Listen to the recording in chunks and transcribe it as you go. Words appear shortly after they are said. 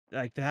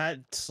Like that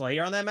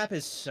Slayer on that map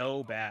is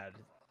so bad.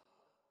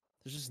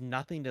 There's just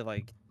nothing to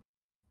like.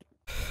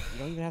 You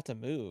don't even have to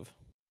move.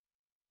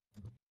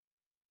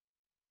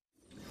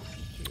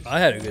 I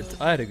had a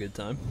good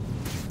time.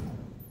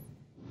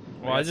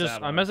 Well, I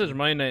messaged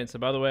Monday night and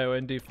said, by the way, I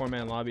wouldn't do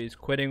 4-man lobbies.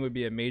 Quitting would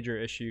be a major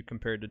issue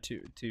compared to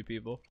two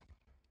people.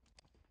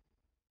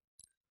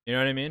 You know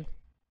what I mean?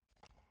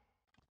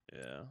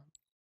 Yeah.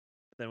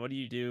 Then what do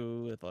you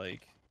do with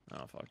like? I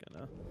don't fucking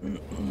know.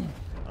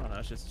 I don't know.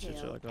 It's just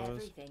shit like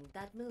those.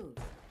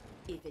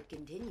 He's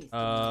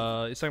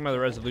talking about the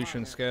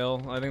resolution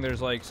scale. I think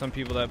there's like some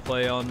people that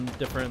play on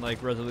different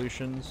like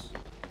resolutions,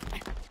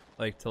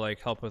 like to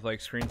like help with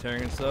like screen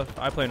tearing and stuff.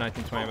 I play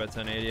 1920 by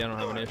 1080. I don't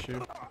have an issue.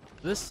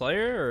 Is this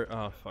Slayer or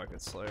oh fuck,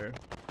 it's Slayer.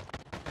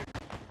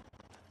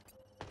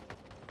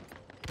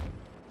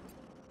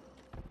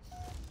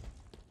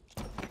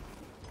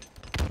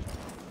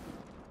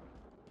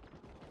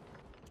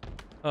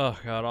 Oh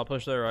god, I'll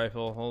push that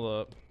rifle.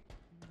 Hold up.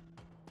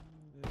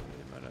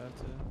 Might have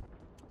to.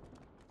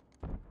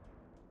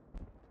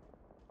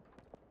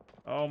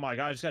 Oh my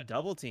god, I just got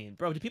double teamed.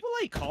 Bro, do people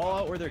like call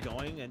out where they're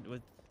going and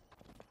with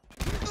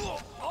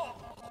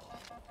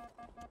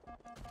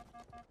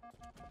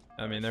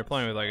I mean, they're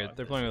playing with like an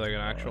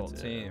actual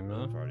team,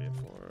 huh?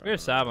 We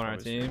have Sab on our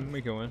team.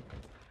 We can win.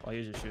 Well,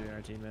 he's just shooting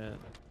our teammate.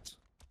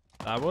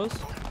 That was?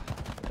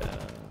 Yeah.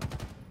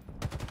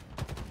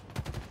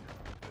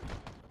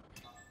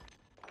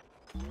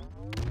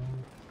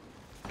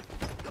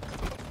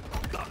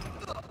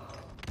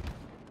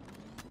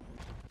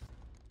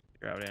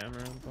 You're out of ammo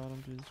on the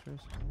bottom, Jesus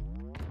Christ.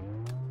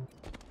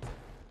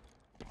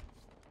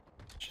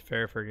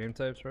 Fair for game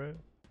types, right?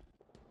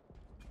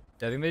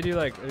 Yeah, I think they do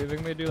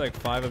like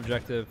 5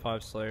 objective,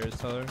 5 slayers,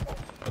 Tyler.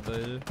 What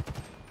they do.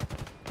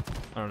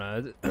 I don't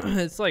know.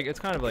 It's like it's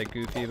kind of like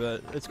goofy,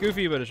 but it's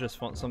just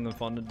fun, something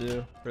fun to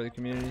do for the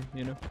community,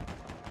 you know.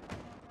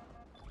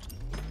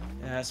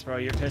 Yes, bro,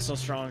 your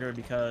pistol's stronger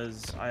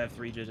because I have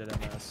 3-digit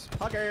MS.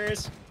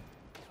 Fuckers!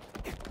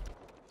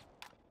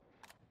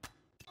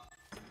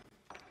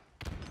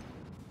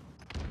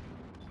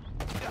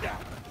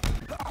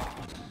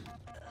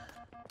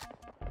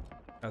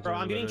 Bro,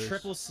 I'm getting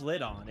triple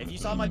slid on. If you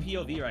saw my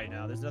POV right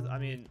now, there's nothing. I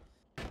mean,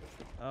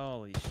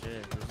 holy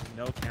shit, there's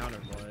no counter,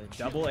 boy.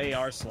 Double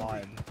AR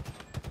slide.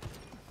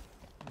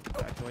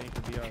 Back waiting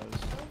for BRs.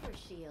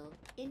 Overshield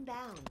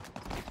inbound.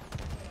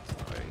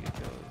 Sorry, it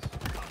goes.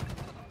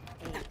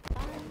 A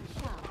fun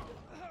shot.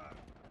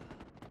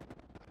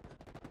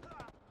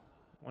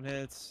 One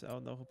hits. Oh,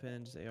 no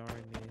pin, just AR in me.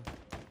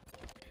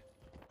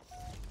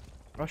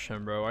 Rush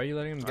him, bro. Why are you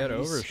letting him get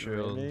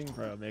overshield?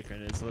 Bro,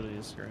 Mikron, it's literally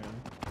a scrim.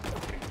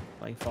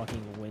 Like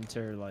fucking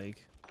winter,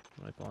 like,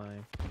 what am I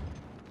playing?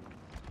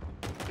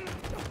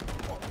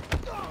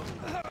 Oh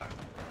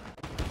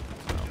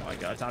my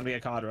god, time to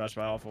get COD rushed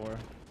by all 4.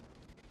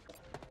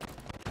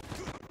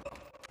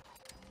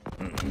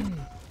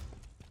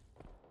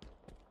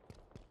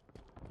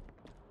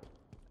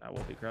 I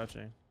will be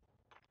crouching.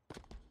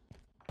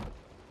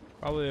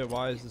 Probably a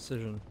wise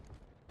decision.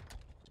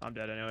 I'm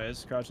dead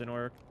anyways. Crouch didn't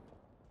work.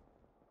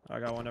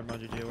 I got one. Never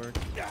mind, GG work.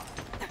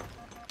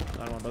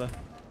 I want brother.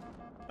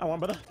 I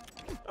want brother.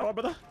 I want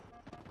brother.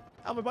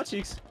 Out my butt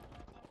cheeks.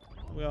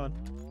 We on.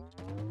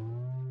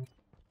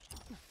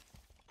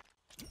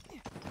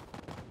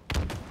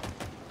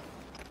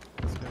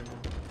 Let's go.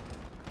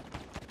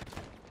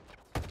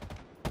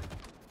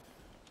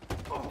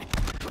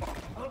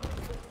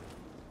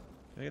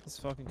 Can I get this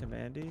fucking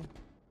commandy?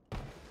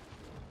 This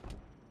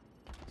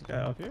guy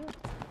up here?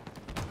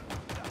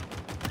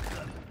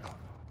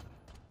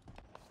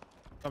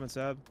 Coming,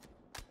 Sab.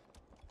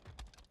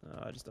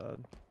 I just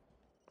died.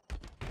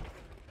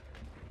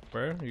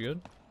 Where? You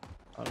good?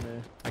 On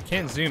me. I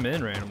can't zoom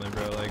in randomly,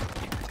 bro. Like,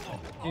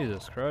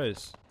 Jesus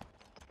Christ.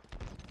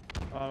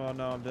 Oh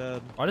no, I'm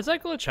dead. Why does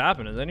that glitch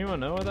happen? Does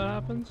anyone know why that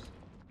happens?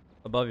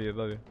 Above you,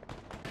 above you.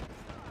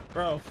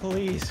 Bro,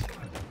 please.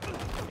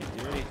 Can't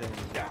do anything.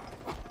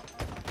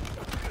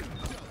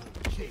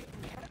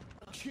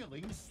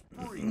 Killing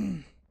spree.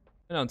 And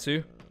on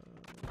 2.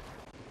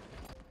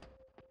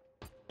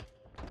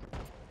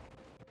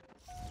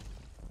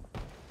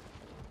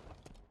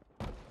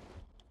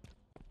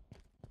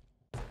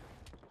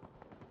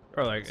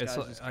 Bro, like it's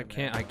like,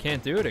 I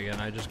can't do it again.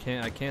 I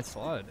can't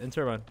slide. In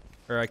turbine.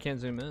 Or I can't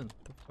zoom in.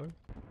 What the fuck?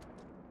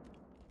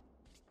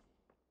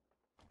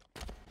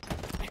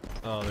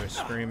 Oh, they're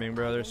screaming,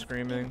 bro. They're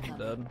screaming. I'm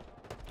dead.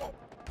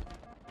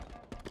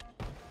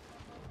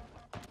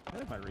 I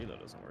think my reload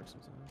doesn't work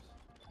sometimes.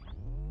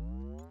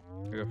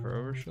 I go for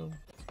overshield.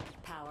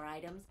 Power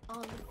items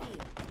on the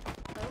field.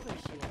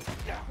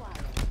 Overshield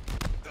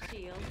acquired.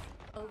 Shields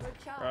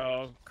overcharged.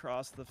 Bro,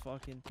 cross the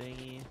fucking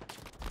thingy.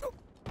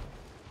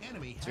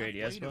 Enemy It's your ADS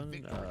halfway to button?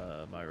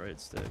 victory. My right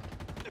stick.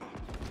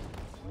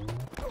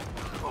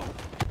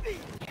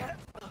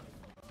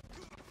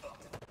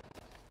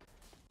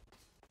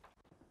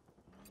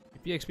 You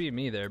PXP'd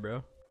me there,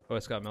 bro. Oh,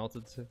 it's got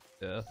melted too.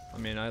 Yeah. I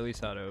mean, I at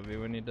least had OV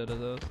when he did it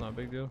though. It's not a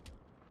big deal.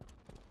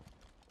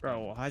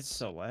 Bro, why is it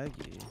so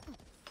laggy?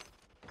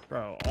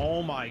 Bro,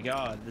 oh my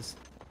god, this.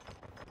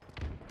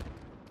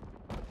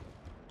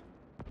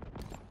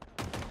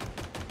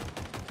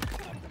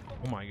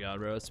 Oh my god,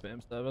 bro, it's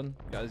spam 7.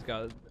 Guy's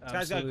got This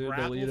guy's got absolutely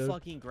grapple deleted.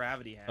 fucking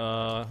gravity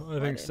hammer. I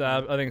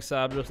think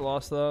Sab just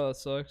lost that. That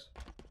sucks.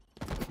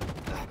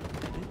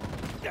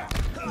 Yeah,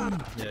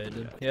 he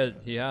did.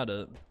 He had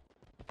it.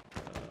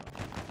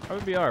 How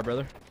would BR,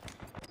 brother?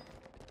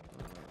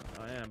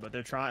 I am, but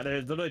they're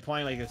literally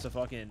playing like it's a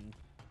fucking.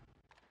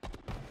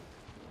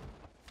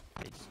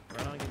 They just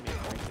run on, give me a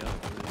free kill.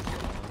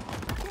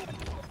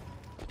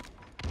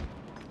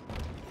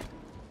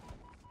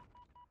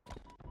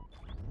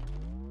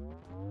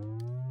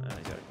 I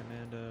got a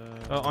commando.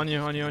 Oh, on you.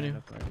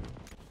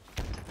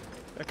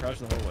 I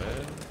crushed the whole way.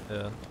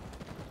 Yeah.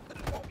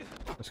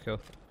 Let's go.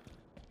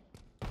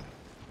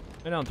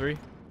 Way down 3.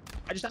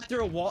 I just knocked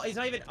through a wall. He's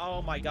not even.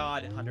 Oh my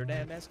god. 100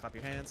 MS. Clap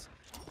your hands.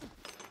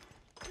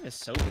 It's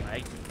so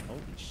laggy.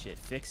 Holy shit.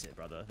 Fix it,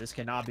 brother. This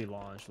cannot be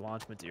launched.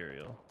 Launch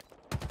material.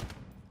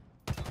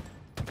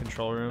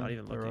 Control room. Not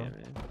even looking at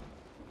me.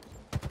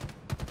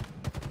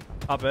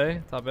 Top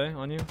A,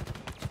 on you.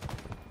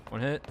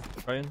 1 hit.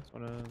 Right in.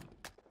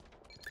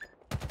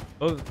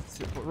 Oh,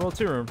 roll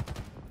 2 room.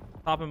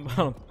 Top and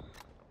bottom.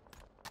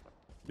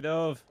 Get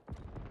over.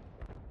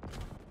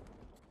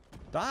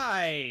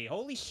 Die!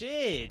 Holy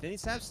shit! Then he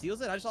Sam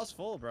steals it? I just lost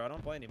full, bro. I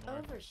don't play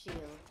anymore. Overshield.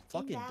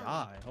 Fucking inbound.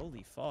 die.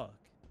 Holy fuck.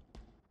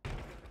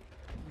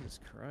 Jesus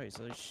Christ.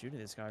 I was shooting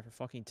this guy for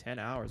fucking 10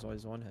 hours while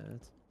he's one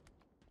hit.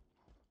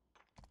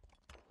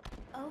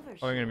 Overshield.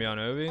 Oh, you're gonna be on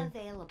Ovi?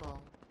 Available.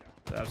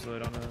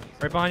 Absolutely don't know.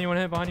 Right behind you, 1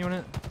 hit,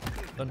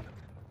 Done.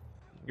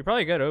 You're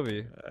probably good,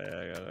 Ovi. Yeah,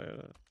 I got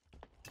it.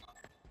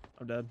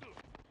 I'm dead.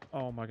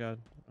 Oh my god.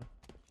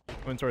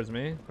 Going towards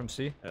me from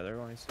C. Yeah, they're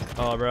going.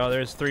 Oh, bro,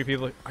 there's 3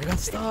 people. I got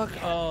stuck.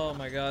 Oh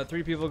my god,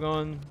 3 people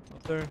going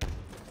up there.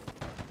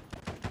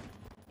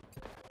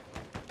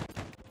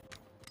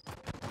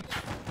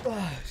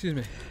 Excuse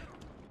me.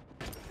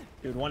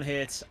 Dude, 1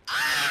 hit.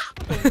 Ah!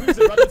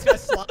 Loser, brother. This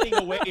guy's sliding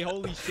away.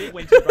 Holy shit,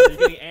 Winter, brother.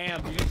 You're getting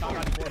amped. You're getting top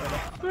round 4,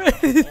 brother.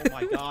 Oh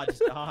my god,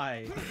 just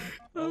die.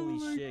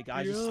 Holy shit,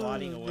 guy's just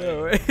sliding away.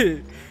 No,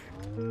 wait.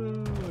 Oh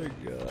my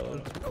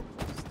god.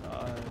 Just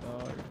die,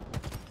 dog.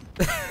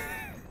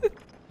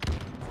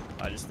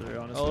 I just threw it,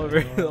 honestly. All over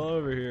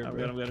here, I'm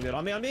bro. good.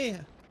 On me. Oh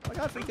my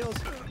god, free kills.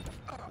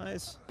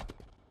 Nice.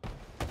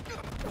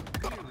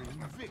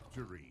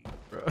 Victory.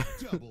 Bro.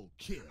 Double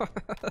kill.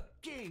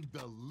 Gained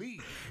the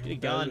lead. Get a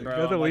gun, bro.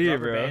 Got the I'm like lead,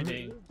 rubber bro.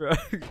 banding. Bro.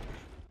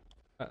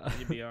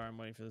 GBR, I'm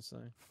waiting for this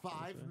thing.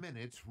 5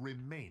 minutes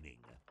remaining.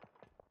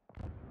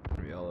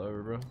 Be all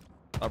over, bro.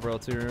 Top rail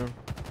 2 room.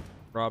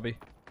 Robbie.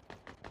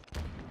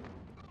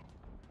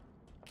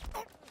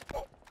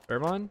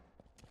 Fairmont?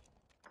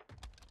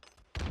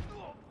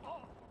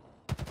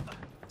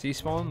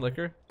 T-spawn,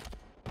 liquor.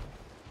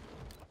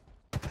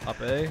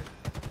 Top A.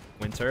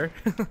 Winter.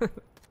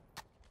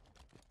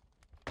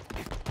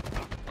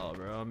 Oh,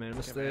 bro, I made a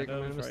mistake.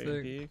 I made a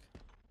mistake.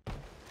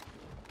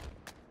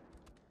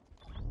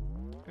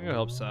 I'm gonna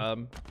help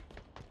Sab.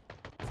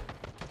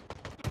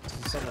 This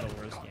is some of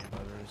the worst game I've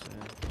ever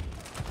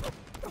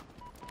seen.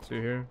 2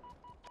 here.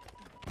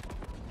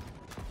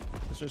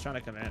 It's just trying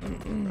to command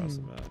him across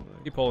the map.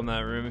 Like. Keep holding that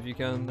room if you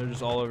can. They're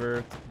just all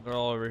over. They're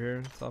all over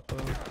here. Top A.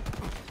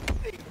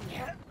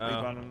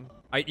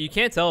 You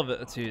can't tell if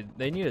it, dude.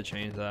 They need to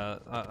change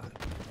that.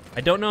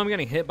 I don't know. I'm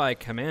getting hit by a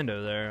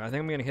commando there. I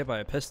think I'm getting hit by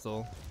a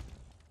pistol.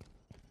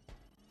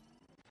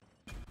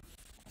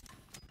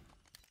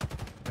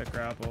 A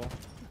grapple.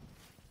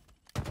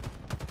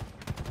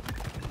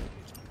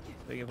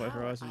 They can play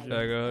for us. Yeah, go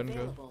ahead and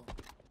go.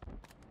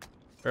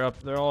 They're up.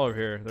 They're all over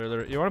here.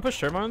 They're. You want to push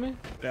Sherman on me?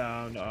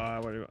 Yeah,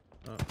 no. What do you?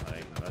 Oh, I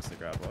think that's the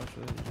grapple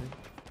actually.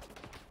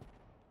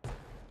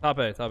 Top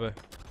A. Top A.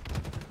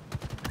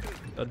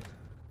 Good.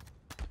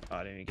 Oh,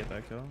 I didn't even get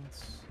that kill.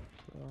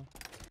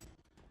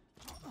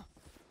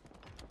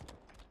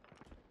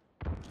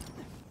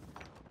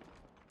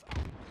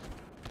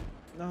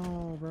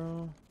 No,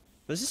 bro.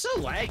 This is so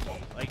laggy.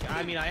 Like,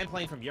 I mean, I am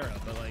playing from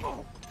Europe, but like,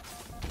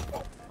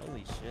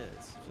 holy shit,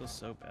 it feels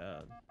so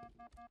bad.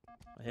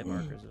 My hit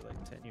markers are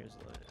like 10 years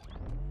later.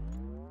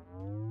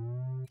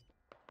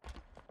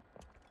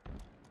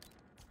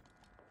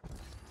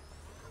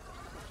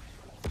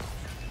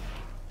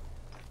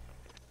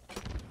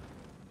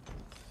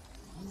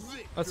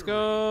 Let's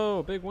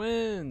go. Big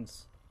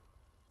wins.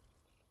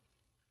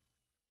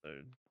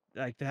 Dude,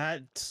 like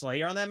that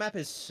Slayer on that map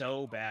is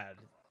so bad.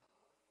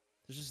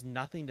 There's just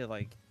nothing to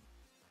like.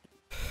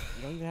 You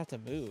don't even have to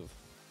move.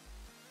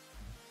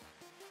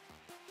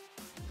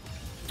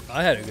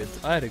 I had a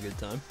good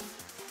time.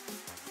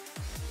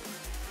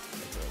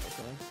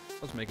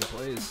 I was making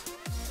plays.